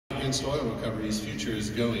enhanced oil recovery's future is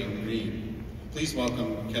going green. Please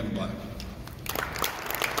welcome Kevin Black.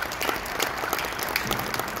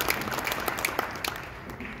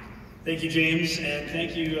 Thank you, James, and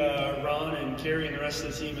thank you, Ron and Carrie and the rest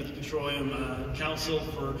of the team at the Petroleum Council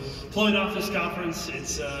for pulling off this conference.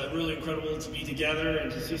 It's really incredible to be together and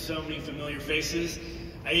to see so many familiar faces.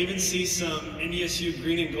 I even see some NDSU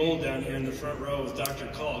green and gold down here in the front row with Dr.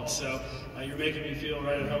 Kalk, so you're making me feel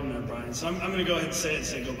right at home there, Brian. So I'm going to go ahead and say it and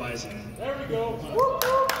say go Bison. There we go.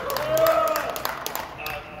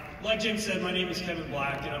 Like Jim said, my name is Kevin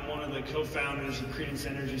Black, and I'm one of the co-founders of Creedence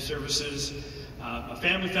Energy Services, a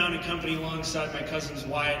family-founded company alongside my cousins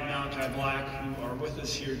Wyatt and Malachi Black, who are with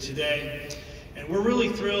us here today. And we're really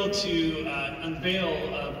thrilled to unveil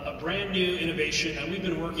a brand new innovation that we've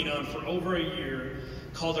been working on for over a year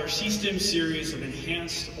called our C-STEM series of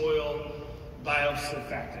enhanced oil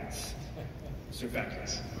biosurfactants.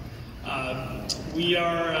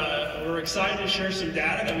 We're excited to share some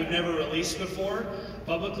data that we've never released before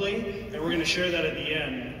publicly, and we're going to share that at the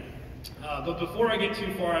end. But before I get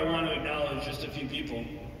too far, I want to acknowledge just a few people.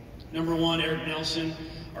 Number one, Eric Nelson,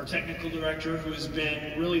 our technical director, who has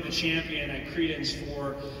been really the champion at Creedence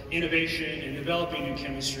for innovation and developing new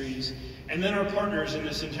chemistries. And then our partners in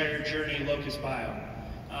this entire journey, Locust Bio.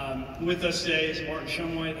 With us today is Martin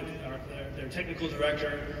Shumway, their technical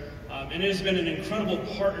director. And it has been an incredible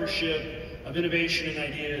partnership of innovation and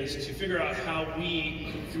ideas to figure out how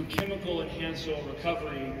we, through chemical enhanced oil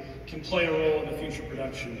recovery, can play a role in the future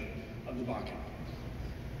production of the Bakken.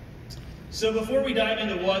 So before we dive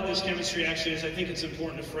into what this chemistry actually is, I think it's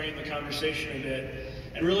important to frame the conversation a bit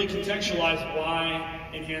and really contextualize why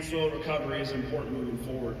enhanced oil recovery is important moving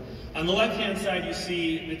forward. On the left-hand side, you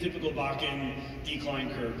see the typical Bakken decline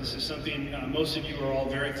curve. This is something most of you are all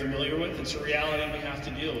very familiar with. It's a reality we have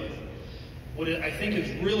to deal with. What I think is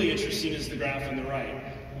really interesting is the graph on the right,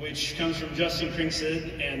 which comes from Justin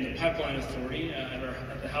Kringsid and the Pipeline Authority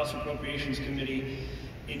at the House Appropriations Committee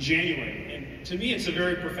in January. And to me, it's a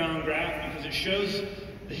very profound graph because it shows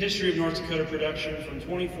the history of North Dakota production from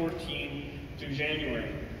 2014 through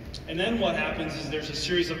January. And then what happens is there's a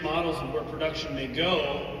series of models of where production may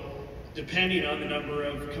go depending on the number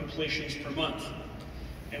of completions per month.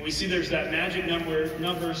 And we see there's that magic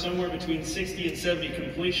number somewhere between 60 and 70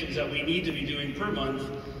 completions that we need to be doing per month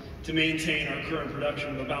to maintain our current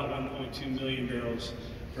production of about 1.2 million barrels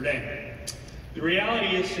per day. The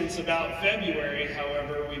reality is, since about February,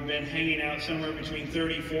 however, we've been hanging out somewhere between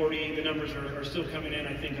 30, 40. The numbers are still coming in,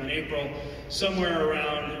 I think, on April, somewhere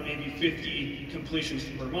around maybe 50 completions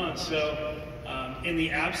per month. So in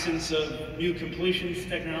the absence of new completions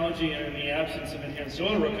technology and in the absence of enhanced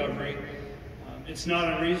oil recovery, it's not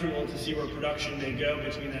unreasonable to see where production may go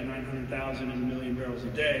between that 900,000 and 1 million barrels a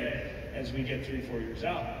day as we get 3-4 years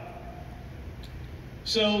out.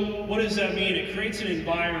 So what does that mean? It creates an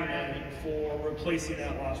environment for replacing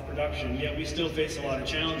that lost production, yet we still face a lot of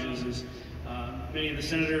challenges. As many of the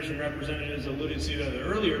senators and representatives alluded to at the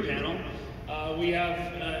earlier panel, we have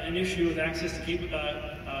an issue with access to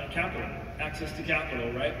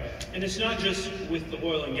capital, right? And it's not just with the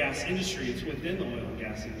oil and gas industry, it's within the oil and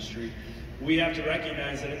gas industry. We have to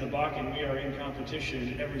recognize that in the Bakken, we are in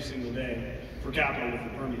competition every single day for capital with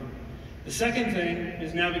the Permian. The second thing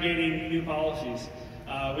is navigating new policies.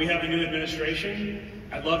 We have a new administration.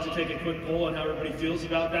 I'd love to take a quick poll on how everybody feels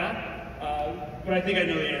about that, but I think I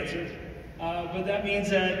know the answer. But that means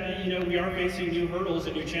that we are facing new hurdles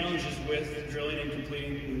and new challenges with drilling and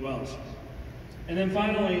completing new wells. And then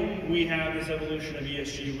finally, we have this evolution of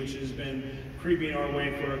ESG, which has been creeping our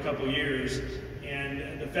way for a couple years.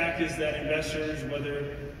 And the fact is that investors,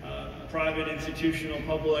 whether private, institutional,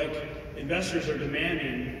 public, investors are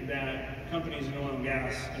demanding that companies in oil and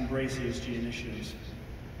gas embrace ESG initiatives.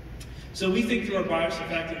 So we think through our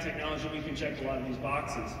biosurfactant technology, we can check a lot of these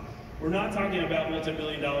boxes. We're not talking about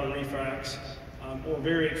multi-million-dollar refracs or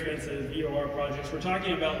very expensive EOR projects. We're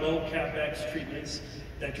talking about low CapEx treatments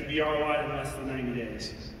that can be ROI in less than 90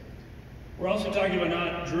 days. We're also talking about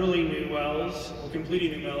not drilling new wells or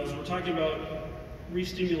completing new wells. We're talking about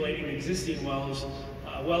re-stimulating existing wells,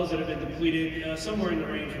 wells that have been depleted somewhere in the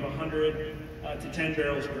range of 100 to 10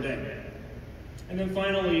 barrels per day. And then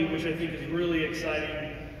finally, which I think is really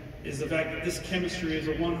exciting, is the fact that this chemistry is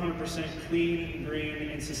a 100% clean,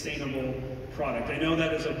 green, and sustainable product. I know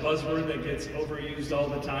that is a buzzword that gets overused all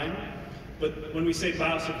the time, but when we say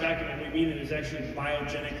biosurfactant, what we mean is actually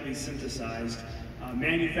biogenically synthesized,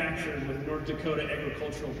 manufactured with North Dakota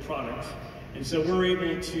agricultural products. And so we're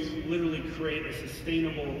able to literally create a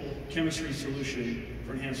sustainable chemistry solution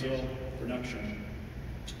for enhanced oil production.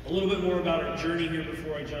 A little bit more about our journey here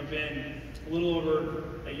before I jump in. A little over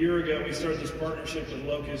a year ago, we started this partnership with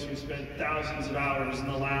Locust. We spent thousands of hours in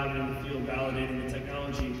the lab and in the field validating the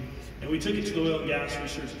technology, and we took it to the Oil and Gas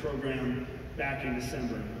Research Program back in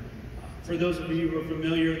December. For those of you who are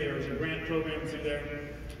familiar, there is a grant program through there.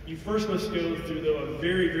 You first must go through, though, a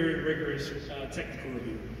very, very rigorous technical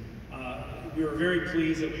review. We were very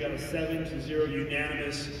pleased that we got a 7-0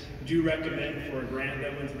 unanimous do recommend for a grant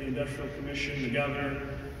that went to the Industrial Commission, the Governor,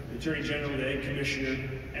 the Attorney General, the Ag Commissioner,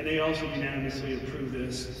 and they also unanimously approved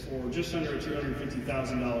this for just under a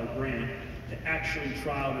 $250,000 grant to actually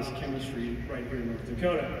trial this chemistry right here in North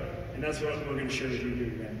Dakota. And that's what we're going to share with you here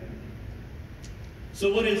today.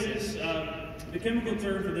 So what is this? The chemical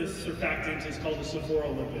term for this surfactant is called a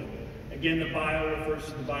sulforolipid. Again, the bio refers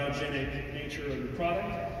to the biogenic nature of the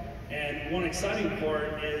product. And one exciting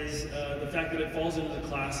part is the fact that it falls into the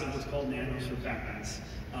class of what's called nanosurfactants.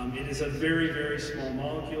 It is a very, very small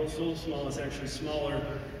molecule, so small it's actually smaller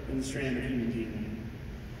than the strand of human DNA.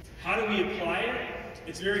 How do we apply it?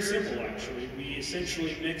 It's very simple, actually. We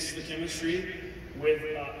essentially mix the chemistry with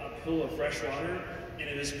a pill of fresh water, and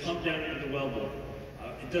it is pumped down into the wellbore.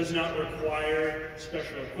 It does not require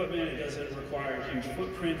special equipment. It doesn't require a huge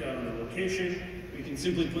footprint out on the location. We can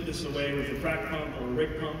simply put this away with a frac pump or a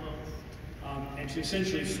rig pump, and to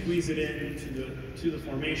essentially squeeze it into the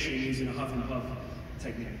formation using a huff and puff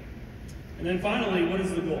technique. And then finally, what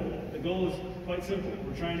is the goal? The goal is quite simple.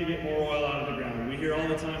 We're trying to get more oil out of the ground. We hear all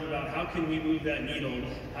the time about how can we move that needle,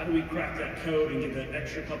 how do we crack that code and get that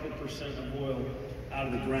extra couple percent of oil out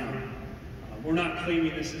of the ground. We're not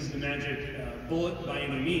claiming this is the magic bullet by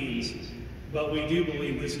any means, but we do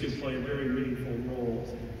believe this could play a very meaningful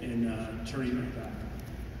role in turning that back.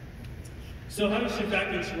 So how does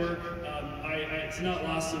surfactants work? It's not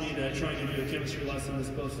lost to me that trying to do a chemistry lesson this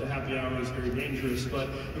close to happy hour is very dangerous, but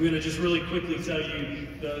I'm going to just really quickly tell you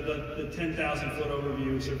the 10,000-foot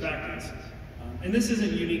overview of surfactants. And this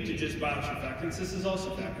isn't unique to just biosurfactants, this is all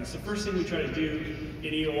surfactants. The first thing we try to do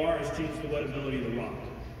in EOR is change the wettability of the rock.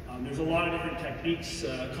 There's a lot of different techniques,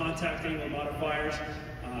 contact angle modifiers.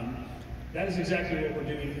 That is exactly what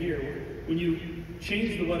we're doing here. When you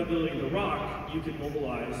change the wettability of the rock, you can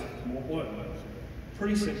mobilize more oil.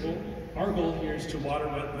 Pretty simple. Our goal here is to water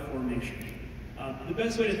wet the formation. The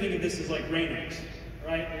best way to think of this is like rain X,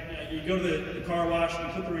 right? You go to the car wash, you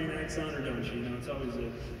put the rain X on or don't you? You know, it's always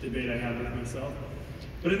a debate I have with myself.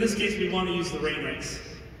 But in this case, we want to use the rain X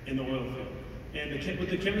in the oil field. And what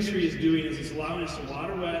the chemistry is doing is it's allowing us to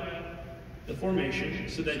water wet the formation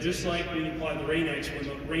so that just like when you apply the rain X, when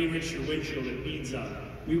the rain hits your windshield, it beads up.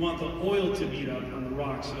 We want the oil to bead up on the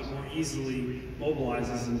rock so it more easily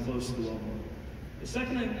mobilizes and flows to the wellbore. The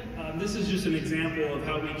second, this is just an example of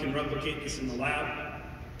how we can replicate this in the lab.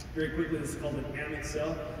 Very quickly, this is called an amide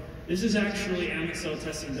cell. This is actually amide cell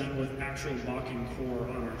testing done with actual Bakken core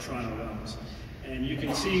on our trial wells. And you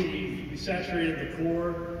can see we saturated the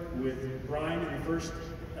core with brine in the first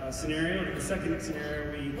scenario, and in the second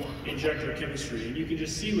scenario we inject our chemistry. And you can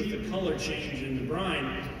just see with the color change in the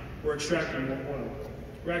brine, we're extracting more oil.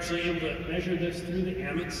 We're actually able to measure this through the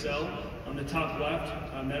amide cell on the top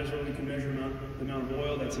left. That is where we can measure the amount of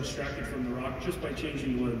oil that's extracted from the rock just by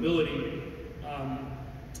changing the wettability.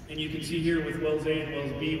 And you can see here with wells A and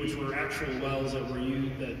wells B, which were actual wells that were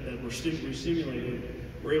used, that were stimulated,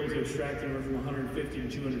 we're able to extract anywhere from 150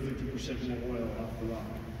 to 250% more oil off the rock.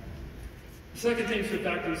 The second thing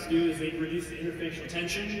surfactants do is they reduce the interfacial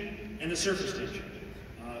tension and the surface tension.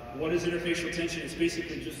 What is interfacial tension? It's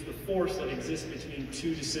basically just the force that exists between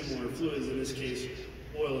two dissimilar fluids, in this case,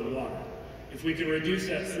 oil and water. If we can reduce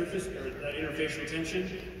that surface or that interfacial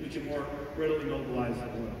tension, we can more readily mobilize the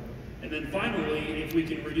oil. And then finally, if we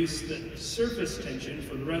can reduce the surface tension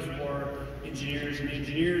for the reservoir engineers and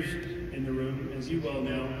engineers in the room, as you well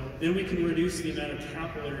know, then we can reduce the amount of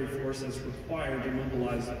capillary force that's required to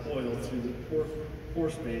mobilize the oil through the pore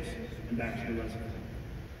space and back to the reservoir.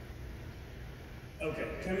 Okay,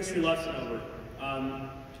 chemistry lesson over.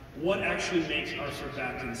 What actually makes our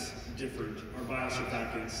surfactants different, our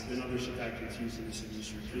biosurfactants, than other surfactants used in this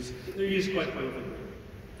industry? Because they're used quite prolifically.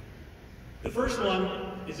 The first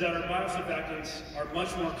one is that our biosurfactants are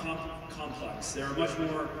much more complex. There are much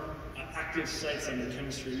more active sites on the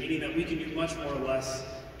chemistry, meaning that we can do much more with less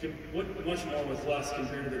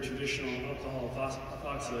compared to the traditional alcohol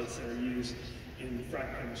ethoxylates that are used in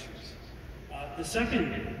frac chemistries. The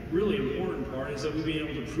second really important part is that we've been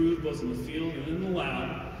able to prove both in the field and in the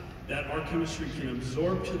lab that our chemistry can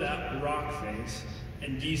absorb to that rock face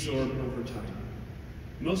and desorb over time.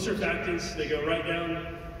 Most surfactants, they go right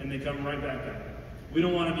down and they come right back up. We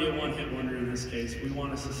don't want to be a one-hit wonder in this case. We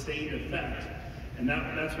want a sustained effect, and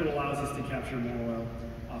that's what allows us to capture more oil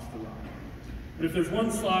off the rock. But if there's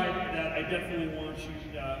one slide that I definitely want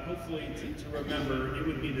you, hopefully, to remember, it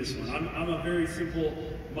would be this one. I'm a very simple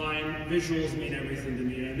mind. Visuals mean everything to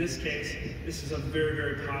me. And in this case, this is a very,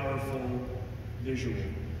 very powerful visual.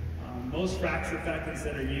 Most fracture surfactants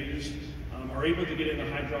that are used are able to get into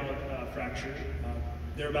hydraulic fracture.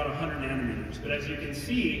 They're about 100 nanometers. But as you can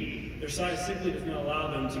see, their size simply does not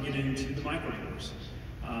allow them to get into the micropores.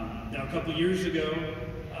 Now, a couple years ago,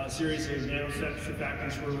 a series of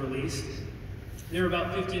surfactants were released. They're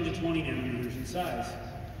about 15 to 20 nanometers in size.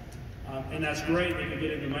 And that's great, they can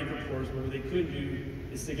get into micropores, but what they could do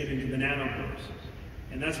is to get into the nanopores.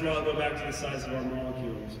 And that's where I'll go back to the size of our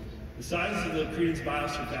molecules. The sizes of the Creedence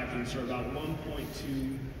biosurfactants are about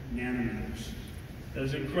 1.2 nanometers. That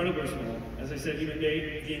is incredibly small. As I said, human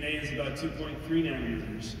DNA is about 2.3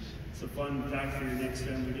 nanometers. It's a fun fact for your next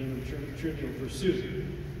family game of Trivial Pursuit.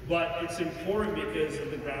 But it's important because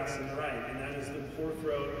of the graphs on the right, and that is the pore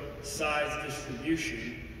throat size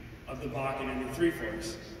distribution of the Bakken and the Three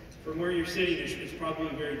Forks. From where you're sitting, it's probably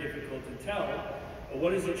very difficult to tell, but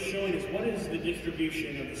what is it showing us? What is the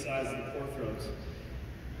distribution of the size of the pore throats?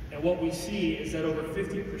 And what we see is that over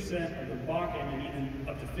 50% of the Bakken and even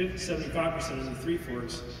up to 75% of the Three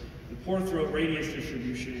Forks, the pore throat radius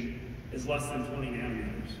distribution is less than 20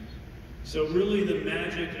 nanometers. So really the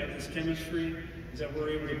magic of this chemistry is that we're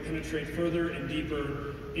able to penetrate further and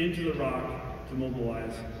deeper into the rock to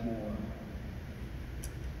mobilize more.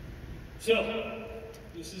 So,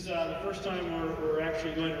 this is the first time we're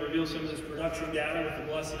actually going to reveal some of this production data with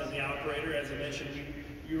the blessing of the operator. As I mentioned,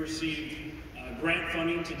 we received grant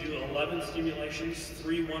funding to do 11 stimulations,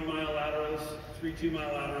 3 1-mile laterals, 3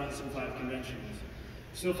 2-mile laterals, and 5 conventionals.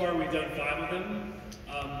 So far, we've done 5 of them.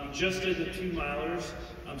 We just did the 2-milers,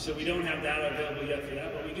 so we don't have data available yet for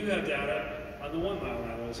that, but we do have data on the 1-mile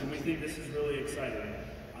laterals, and we think this is really exciting.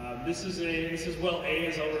 This is well A,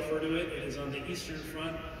 as I'll refer to it. It is on the eastern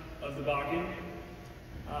front of the Bakken.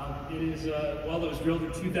 It is a well that was drilled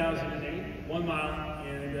in 2008, 1 mile,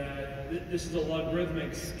 and this is a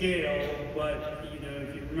logarithmic scale, but you know,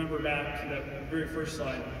 if you remember back to that very first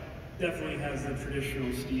slide, definitely has the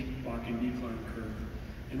traditional steep Bakken decline curve.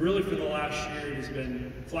 And really for the last year, it has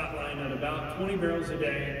been flatlined at about 20 barrels a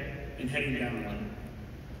day and heading downward.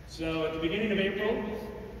 So at the beginning of April,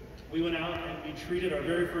 we went out and we treated our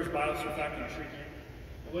very first biosurfactant treatment.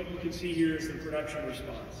 And what you can see here is the production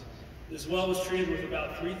response. This well was treated with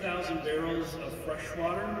about 3,000 barrels of fresh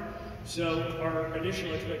water. So our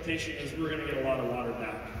initial expectation is we're going to get a lot of water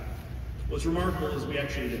back. What's remarkable is we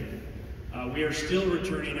actually did. We are still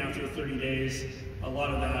returning after 30 days a lot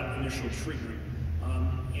of that initial treatment.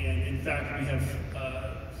 And in fact, we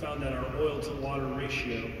have found that our oil to water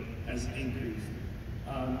ratio has increased.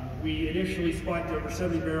 We initially spiked over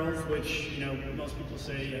 70 barrels, which, you know, most people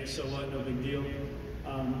say, so what, no big deal.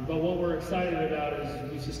 But what we're excited about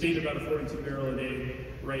is we sustained about a 42 barrel a day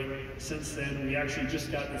rate since then. We actually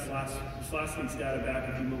just got this last week's data back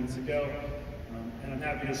a few moments ago. And I'm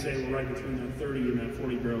happy to say we're right between that 30 and that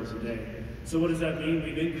 40 barrels a day. So what does that mean?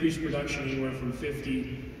 We've increased production anywhere from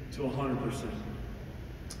 50 to 100%.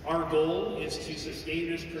 Our goal is to sustain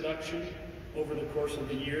this production over the course of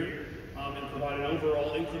the year and provide an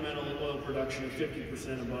overall incremental oil production of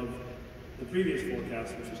 50% above the previous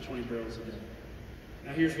forecast, which was 20 barrels a day.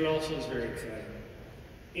 Now here's what also is very exciting.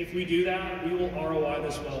 If we do that, we will ROI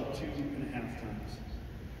this well 2.5 times.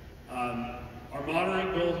 Our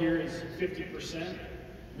moderate goal here is 50%.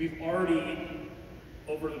 We've already,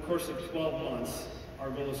 over the course of 12 months, our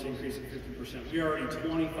goal is to increase it 50%. We are already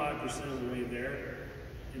 25% of the way there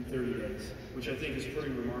in 30 days, which I think is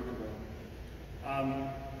pretty remarkable.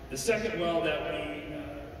 The second well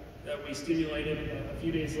that we stimulated a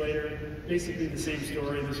few days later, basically the same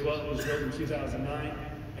story. This well was drilled in 2009,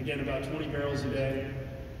 again about 20 barrels a day.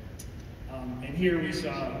 And here we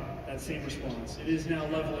saw that same response. It is now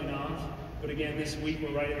leveling off, but again this week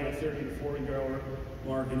we're right at that 30 to 40 barrel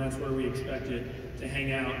mark, and that's where we expect it to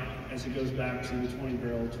hang out as it goes back to the 20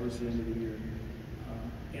 barrel towards the end of the year.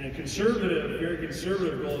 And a conservative, very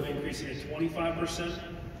conservative goal of increasing at 25%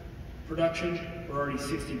 production, we're already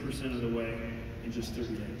 60% of the way in just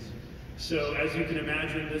 30 days. So as you can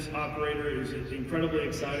imagine, this operator is incredibly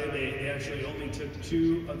excited. They actually only took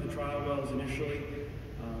 2 of the trial wells initially.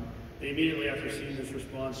 They immediately after seeing this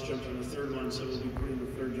response jumped on the 3rd one, so we'll be putting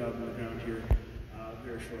the 3rd job on the ground here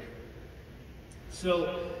very shortly.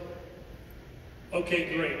 So,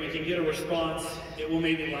 okay, great, we can get a response. It will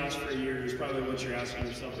maybe last for a year is probably what you're asking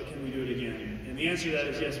yourself, but can we do it again? And the answer to that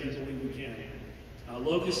is yes, we believe we can.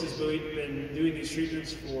 Locust has been doing these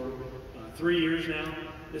treatments for 3 years now.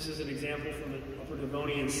 This is an example from the Upper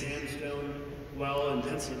Devonian Sandstone well in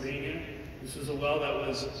Pennsylvania. This is a well that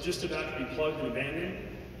was just about to be plugged and abandoned,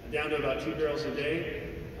 down to about 2 barrels a day.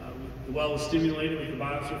 The well was stimulated with the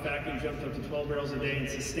biosurfactant, jumped up to 12 barrels a day, and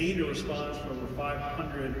sustained a response for over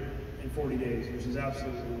 540 days, which is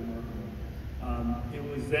absolutely remarkable. It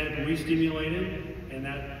was then re-stimulated, and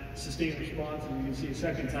that sustained response, and you can see a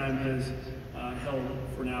second time, has held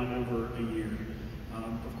for now over a year.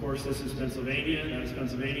 Of course, this is Pennsylvania, that is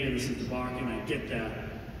Pennsylvania, this is the Bakken, I get that.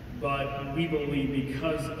 But we believe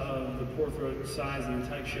because of the pore throat size and the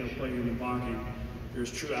tight shale play in the Bakken,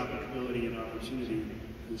 there's true applicability and opportunity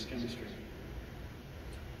for this chemistry.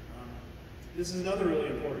 This is another really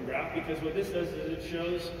important graph, because what this does is it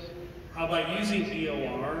shows how by using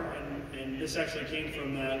EOR, and this actually came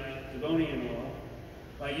from that Devonian well,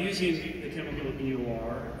 by using the chemical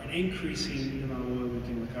EOR and increasing the amount of oil we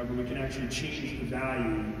can recover, we can actually change the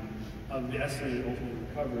value of the estimated ultimate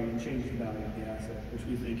recovery and change the value of the asset, which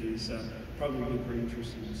we think is probably pretty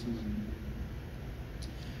interesting to someone.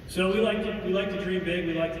 So we like to dream big,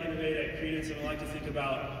 we like to innovate at Creedence, and we like to think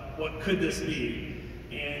about what could this be.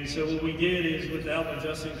 And so what we did is, with the help of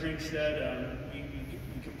Justin Krinkstead, we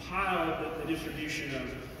compiled the distribution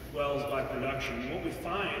of wells by production. And what we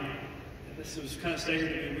find, and this was kind of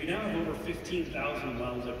staggering to me, we now have over 15,000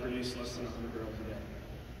 wells that produce less than 100 barrels a day.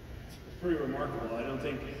 It's pretty remarkable. I don't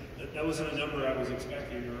think that wasn't a number I was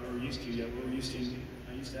expecting or used to yet. I used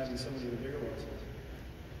to having so many of the bigger wells.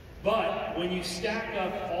 But when you stack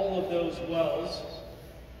up all of those wells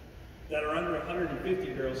that are under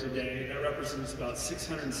 150 barrels a day, that represents about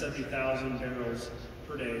 670,000 barrels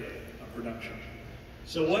per day of production.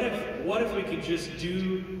 So what if we could just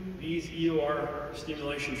do these EOR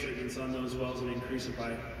stimulation treatments on those wells and increase it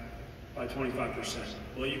by 25%?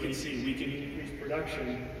 Well, you can see we can increase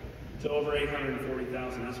production to over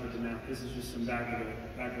 840,000. That's what the math. This is just some back of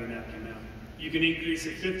the napkin math. You can increase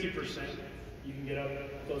it 50%. You can get up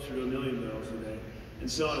closer to 1 million barrels a day, and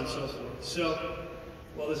so on and so forth. So,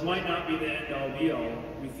 while this might not be the end-all be-all,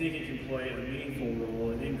 we think it can play a meaningful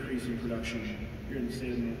role in increasing production here in the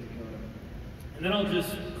state of North Dakota. And then I'll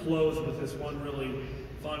just close with this one really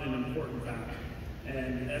fun and important fact.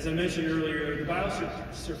 And as I mentioned earlier, the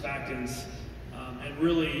biosurfactants, and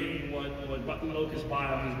really what Locust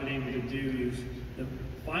Bio has been able to do is to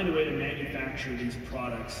find a way to manufacture these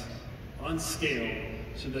products on scale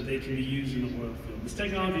so that they can be used in the oil field. This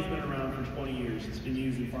technology has been around for 20 years. It's been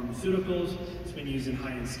used in pharmaceuticals, it's been used in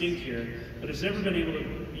high-end skincare, but it's never been able to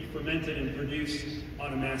be fermented and produced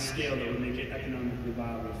on a mass scale that would make it economically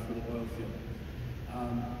viable for the oil field.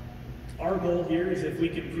 Our goal here is, if we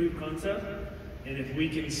can prove concept, and if we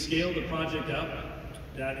can scale the project up,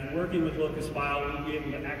 that in working with Locust Bio, we'll be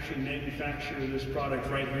able to actually manufacture this product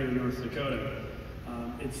right here in North Dakota.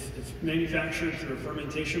 It's manufactured through a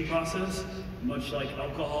fermentation process, much like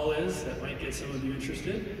alcohol is. That might get some of you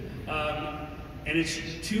interested. And its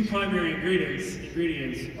two primary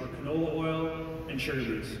ingredients are canola oil and sugar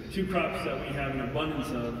beets, two crops that we have an abundance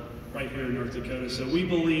of right here in North Dakota. So we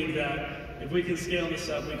believe that if we can scale this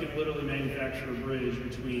up, we can literally manufacture a bridge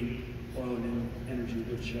between oil and energy,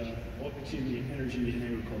 energy and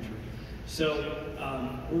agriculture. So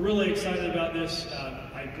we're really excited about this.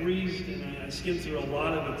 I breezed and I skimmed through a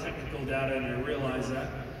lot of the technical data, and I realized that.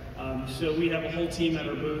 So we have a whole team at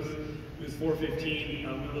our booth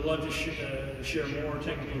 415. We would love to share more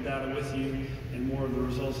technical data with you and more of the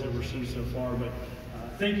results that we're seeing so far. But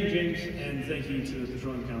thank you, James, and thank you to the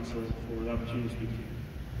Petroleum Council for the opportunity to speak to you.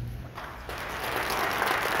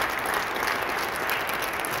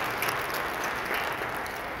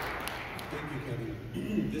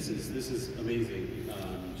 This is amazing.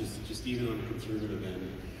 Just even on the conservative end.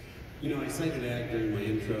 You know, I cited ag during my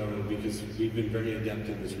intro because we've been very adept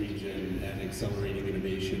in this region at accelerating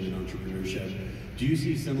innovation and entrepreneurship. Do you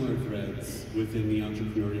see similar threads within the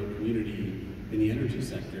entrepreneurial community in the energy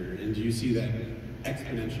sector? And do you see that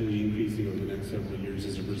exponentially increasing over the next several years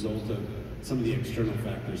as a result of some of the external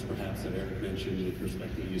factors perhaps that Eric mentioned with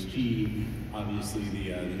respect to ESG, obviously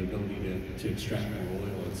the ability to extract more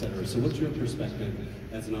oil, et cetera. So what's your perspective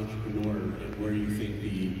as an entrepreneur and where you think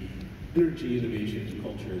the energy innovation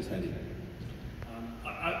culture is heading?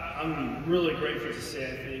 I'm really grateful to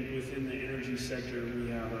say, I think within the energy sector we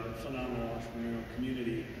have a phenomenal entrepreneurial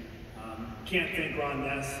community. Can't thank Ron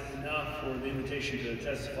Ness enough for the invitation to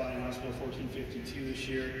testify in House Bill 1452 this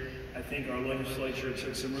year. I think our legislature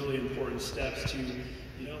took some really important steps to,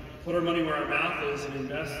 put our money where our mouth is and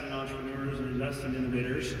invest in entrepreneurs and invest in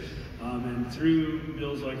innovators. And through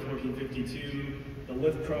bills like 1452, the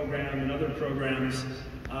LIFT program and other programs,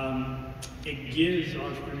 it gives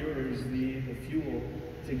entrepreneurs the fuel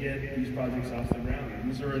to get these projects off the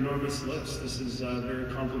ground. These are enormous lifts. This is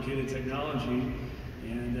very complicated technology.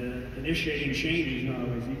 And initiating change is not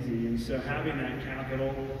always easy. And so having that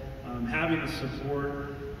capital, having the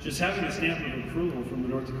support, just having the stamp of approval from the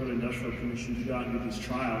North Dakota Industrial Commission to go out and do these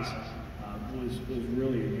trials was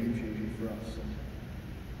really a game changer for us.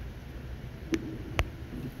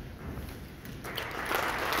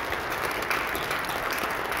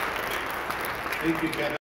 Thank you, Kevin.